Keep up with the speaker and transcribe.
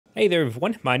Hey there,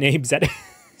 everyone. My name's Ed. I'm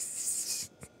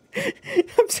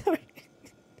sorry.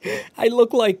 I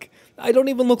don't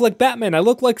even look like Batman. I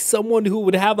look like someone who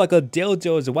would have like a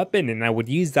dildo as a weapon, and I would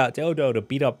use that dildo to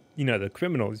beat up, the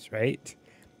criminals, right?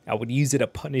 I would use it to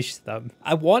punish them.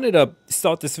 I wanted to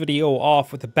start this video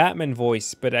off with a Batman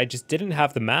voice, but I just didn't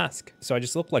have the mask, so I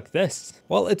just look like this.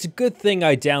 Well, it's a good thing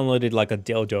I downloaded like a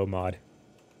dildo mod.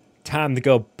 Time to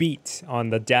go beat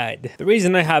on the dead. The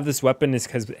reason I have this weapon is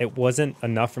because it wasn't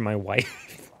enough for my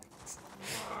wife.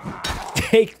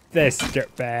 Take this,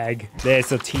 dirtbag.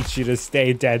 This'll teach you to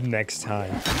stay dead next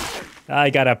time. I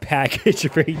got a package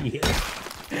for you.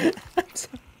 I'm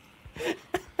sorry.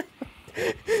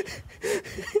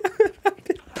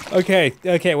 Okay,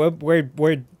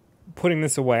 we're putting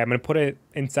this away. I'm gonna put it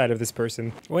inside of this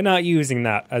person. We're not using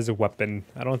that as a weapon.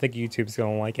 I don't think YouTube's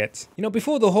gonna like it.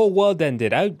 Before the whole world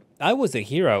ended, I was a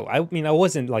hero. I mean, I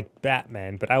wasn't like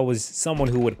Batman, but I was someone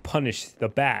who would punish the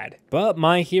bad. But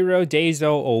my hero days are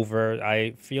over.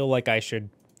 I feel like I should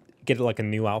get like a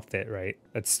new outfit, right?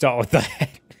 Let's start with the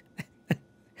head.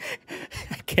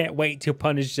 I can't wait to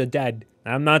punish the dead.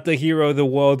 I'm not the hero the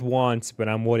world wants, but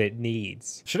I'm what it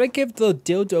needs. Should I give the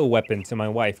dildo weapon to my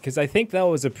wife? Because I think that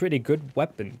was a pretty good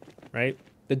weapon, right?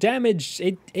 The damage,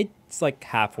 it's like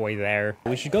halfway there.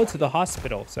 We should go to the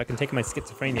hospital so I can take my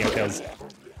schizophrenia pills.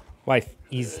 Wife,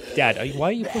 he's dead. Why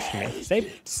are you pushing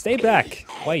me? Stay back.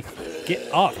 Wife,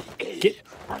 get off. Get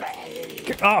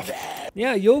off.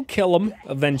 Yeah, you'll kill him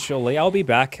eventually. I'll be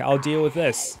back. I'll deal with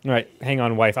this. All right, hang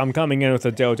on, wife. I'm coming in with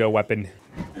a dildo weapon.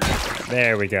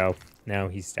 There we go. Now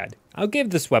he's dead. I'll give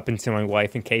this weapon to my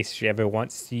wife in case she ever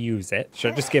wants to use it.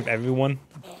 Should I just give everyone,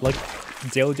 like,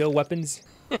 dildo weapons?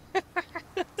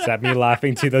 Is that me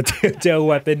laughing to the dildo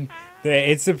weapon?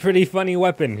 It's a pretty funny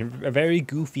weapon. A very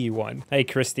goofy one. Hey,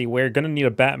 Christy, we're gonna need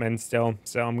a Batman still,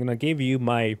 so I'm gonna give you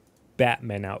my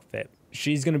Batman outfit.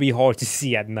 She's gonna be hard to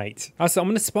see at night. Also, I'm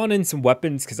gonna spawn in some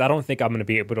weapons because I don't think I'm gonna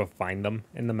be able to find them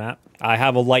in the map. I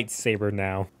have a lightsaber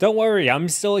now. Don't worry, I'm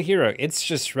still a hero. It's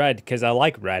just red because I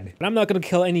like red. And I'm not gonna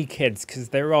kill any kids because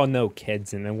there are no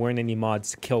kids and there weren't any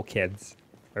mods to kill kids.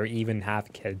 Or even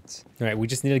have kids. All right, we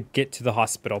just need to get to the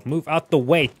hospital. Move out the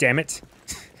way, damn it.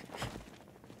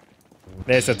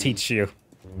 This'll teach you.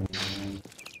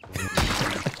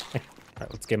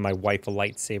 Alright, let's give my wife a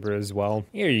lightsaber as well.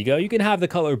 Here you go, you can have the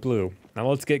color blue. Now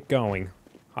let's get going.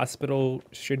 Hospital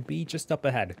should be just up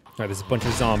ahead. Alright, there's a bunch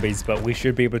of zombies, but we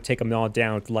should be able to take them all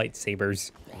down with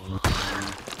lightsabers.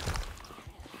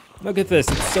 Look at this,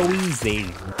 it's so easy.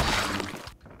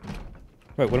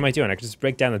 Wait, what am I doing? I can just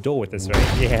break down the door with this,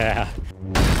 right? Yeah.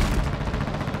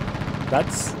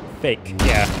 That's fake,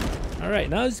 yeah. Alright,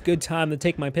 now is a good time to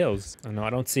take my pills. Oh no,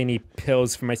 I don't see any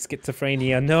pills for my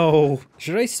schizophrenia. No!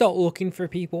 Should I start looking for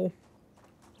people?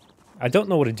 I don't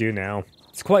know what to do now.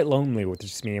 It's quite lonely with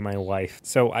just me and my wife.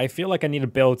 So I feel like I need to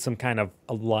build some kind of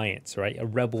alliance, right? A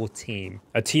rebel team.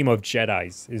 A team of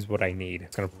Jedis is what I need.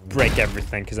 It's gonna break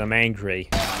everything because I'm angry.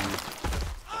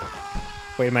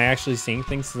 Wait, am I actually seeing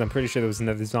things? Because I'm pretty sure there was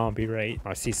another zombie, right?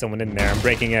 Oh, I see someone in there. I'm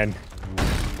breaking in.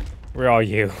 Where are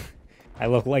you? I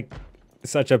look like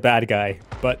such a bad guy,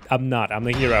 but I'm not. I'm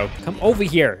the hero. Come over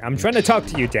here. I'm trying to talk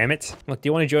to you, damn it. Look, do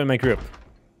you want to join my group?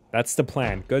 That's the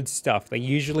plan. Good stuff. They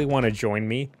usually want to join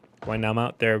me when I'm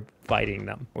out there fighting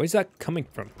them. Where's that coming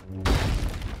from?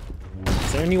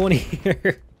 Is there anyone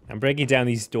here? I'm breaking down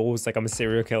these doors like I'm a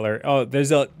serial killer. Oh,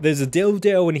 there's a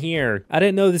dildo in here. I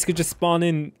didn't know this could just spawn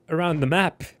in around the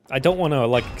map. I don't want to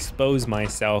like expose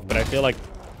myself, but I feel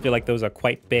like those are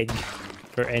quite big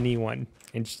for anyone.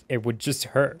 And it would just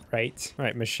hurt, right? All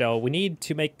right, Michelle, we need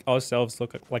to make ourselves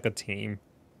look like a team.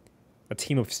 A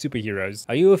team of superheroes.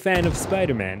 Are you a fan of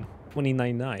Spider-Man?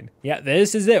 2099. Yeah,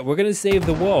 this is it. We're gonna save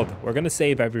the world. We're gonna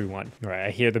save everyone. All right,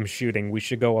 I hear them shooting. We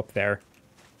should go up there.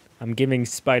 I'm giving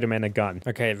Spider-Man a gun.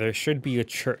 Okay, there should be a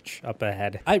church up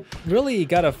ahead. I really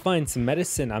gotta find some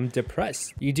medicine. I'm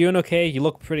depressed. You doing okay? You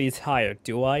look pretty tired.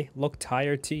 Do I look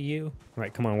tired to you? All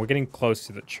right, come on. We're getting close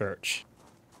to the church.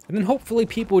 And then hopefully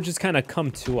people just kind of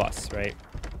come to us, right?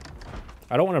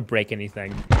 I don't want to break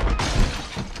anything.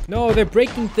 No, they're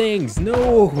breaking things.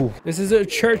 No, this is a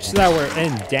church that we're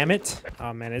in, damn it.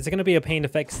 Oh man, is it gonna be a pain to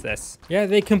fix this? Yeah,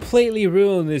 they completely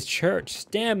ruined this church.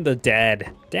 Damn the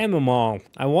dead. Damn them all.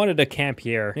 I wanted to camp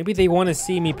here. Maybe they want to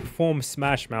see me perform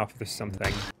Smash Mouth or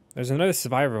something. There's another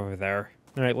survivor over there.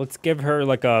 All right, let's give her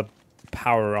like a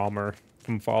power armor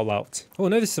from Fallout. Oh,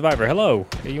 another survivor. Hello.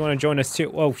 Hey, you want to join us too?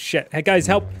 Oh shit. Hey guys,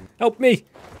 help. Help me.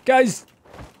 Guys.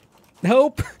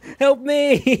 Help! Help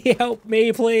me! Help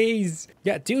me, please!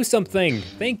 Yeah, do something!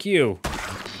 Thank you!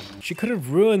 She could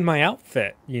have ruined my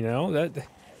outfit, you know?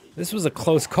 This was a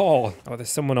close call. Oh,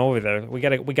 there's someone over there. We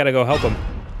gotta go help him.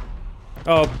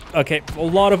 Oh, okay, a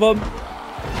lot of them.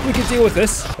 We can deal with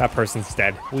this. That person's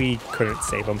dead. We couldn't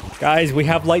save him. Guys, we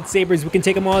have lightsabers. We can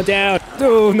take them all down.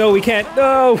 Oh, no, we can't.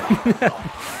 No.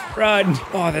 Run.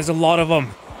 Oh, there's a lot of them.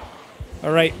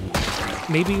 All right.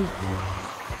 Maybe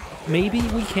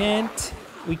we can't.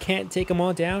 We can't take them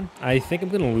all down. I think I'm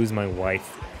going to lose my wife,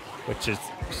 which is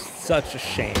such a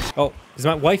shame. Oh, is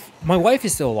my wife? My wife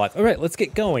is still alive. All right, let's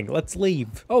get going. Let's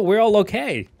leave. Oh, we're all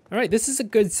okay. All right, this is a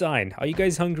good sign. Are you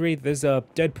guys hungry? There's a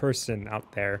dead person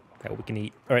out there that we can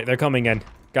eat. All right, they're coming in.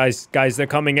 Guys, they're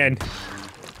coming in.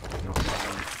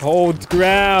 Hold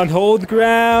ground,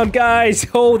 guys,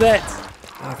 hold it.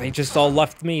 Oh, they just all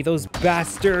left me, those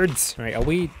bastards. All right, are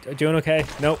we doing okay?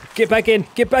 No, get back in.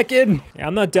 Yeah,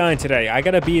 I'm not dying today. I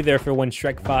gotta be there for when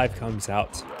Shrek 5 comes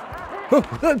out.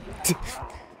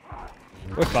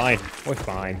 We're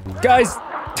fine. Guys,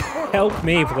 help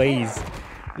me, please.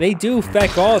 They do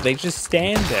feck all, they just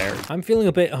stand there. I'm feeling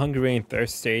a bit hungry and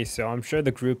thirsty, so I'm sure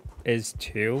the group is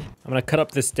too. I'm gonna cut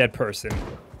up this dead person,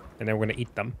 and then we're gonna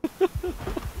eat them.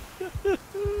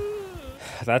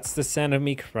 That's the sound of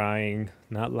me crying,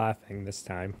 not laughing this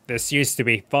time. This used to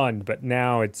be fun, but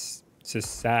now it's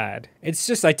just sad. It's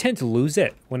just, I tend to lose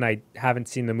it when I haven't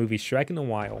seen the movie Shrek in a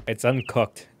while. It's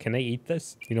uncooked. Can I eat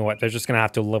this? You know what, they're just gonna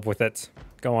have to live with it.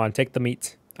 Go on, take the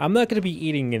meat. I'm not gonna be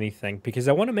eating anything because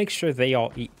I wanna make sure they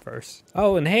all eat first.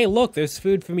 Oh, and hey, look, there's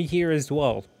food for me here as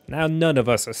well. Now none of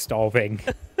us are starving.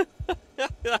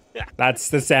 That's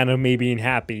the sound of me being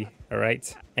happy, all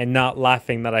right? And not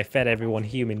laughing that I fed everyone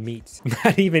human meat.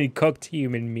 Not even cooked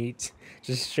human meat.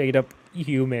 Just straight up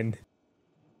human.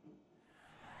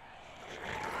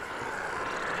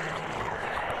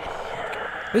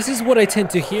 This is what I tend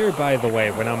to hear, by the way,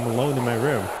 when I'm alone in my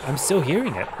room. I'm still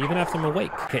hearing it, even after I'm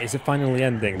awake. Okay, is it finally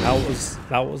ending? That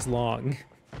was long.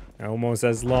 Almost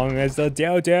as long as the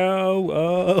dodo.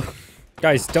 Oh.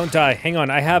 Guys, don't die. Hang on,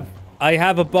 I have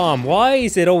a bomb. Why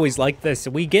is it always like this?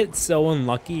 We get so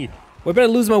unlucky. We're about to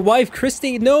lose my wife,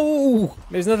 Christy. No!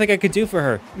 There's nothing I could do for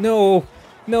her. No,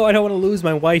 I don't want to lose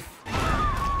my wife.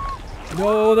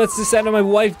 No, that's the sound of my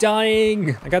wife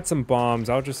dying. I got some bombs.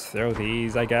 I'll just throw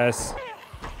these, I guess.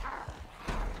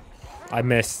 I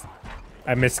missed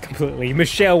completely.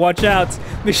 Michelle, watch out.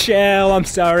 Michelle, I'm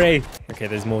sorry. Okay,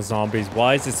 there's more zombies.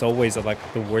 Why is this always at, like,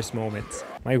 the worst moments?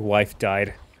 My wife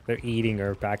died. They're eating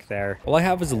her back there. All I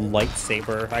have is a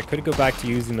lightsaber. I could go back to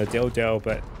using the dildo,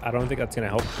 but I don't think that's gonna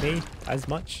help me as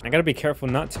much. I gotta be careful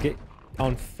not to get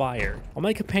on fire. Are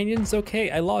my companions okay?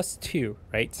 I lost 2,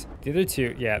 right? The other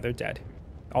 2, yeah, they're dead.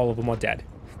 All of them are dead.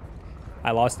 I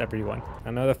lost everyone.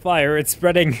 Another fire, it's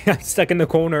spreading. I'm stuck in the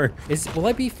corner. Will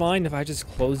I be fine if I just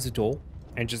close the door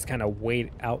and just kind of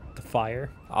wait out the fire?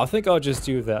 I think I'll just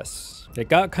do this. It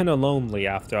got kind of lonely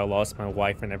after I lost my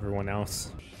wife and everyone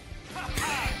else.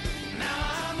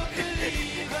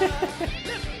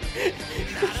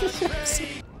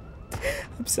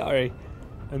 I'm sorry.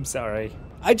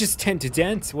 I just tend to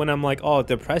dance when I'm like, oh,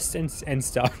 depressed and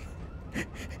stuff.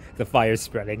 The fire's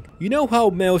spreading. You know how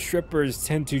male strippers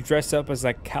tend to dress up as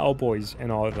like cowboys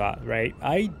and all of that, right?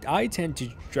 I tend to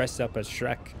dress up as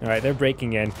Shrek. All right, they're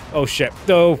breaking in. Oh shit.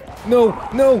 No.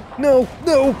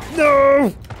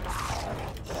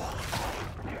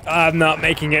 I'm not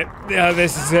making it. Yeah,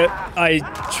 this is it. I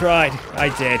tried. I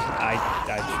did. I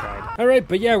tried. Alright,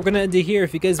 but yeah, we're gonna end it here.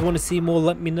 If you guys want to see more,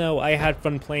 let me know. I had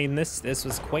fun playing this. This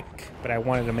was quick, but I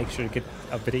wanted to make sure to get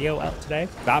a video out today.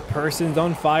 That person's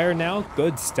on fire now.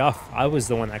 Good stuff. I was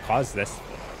the one that caused this.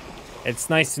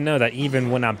 It's nice to know that even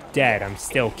when I'm dead, I'm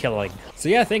still killing. So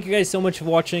yeah, thank you guys so much for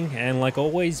watching, and like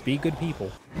always, be good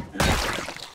people.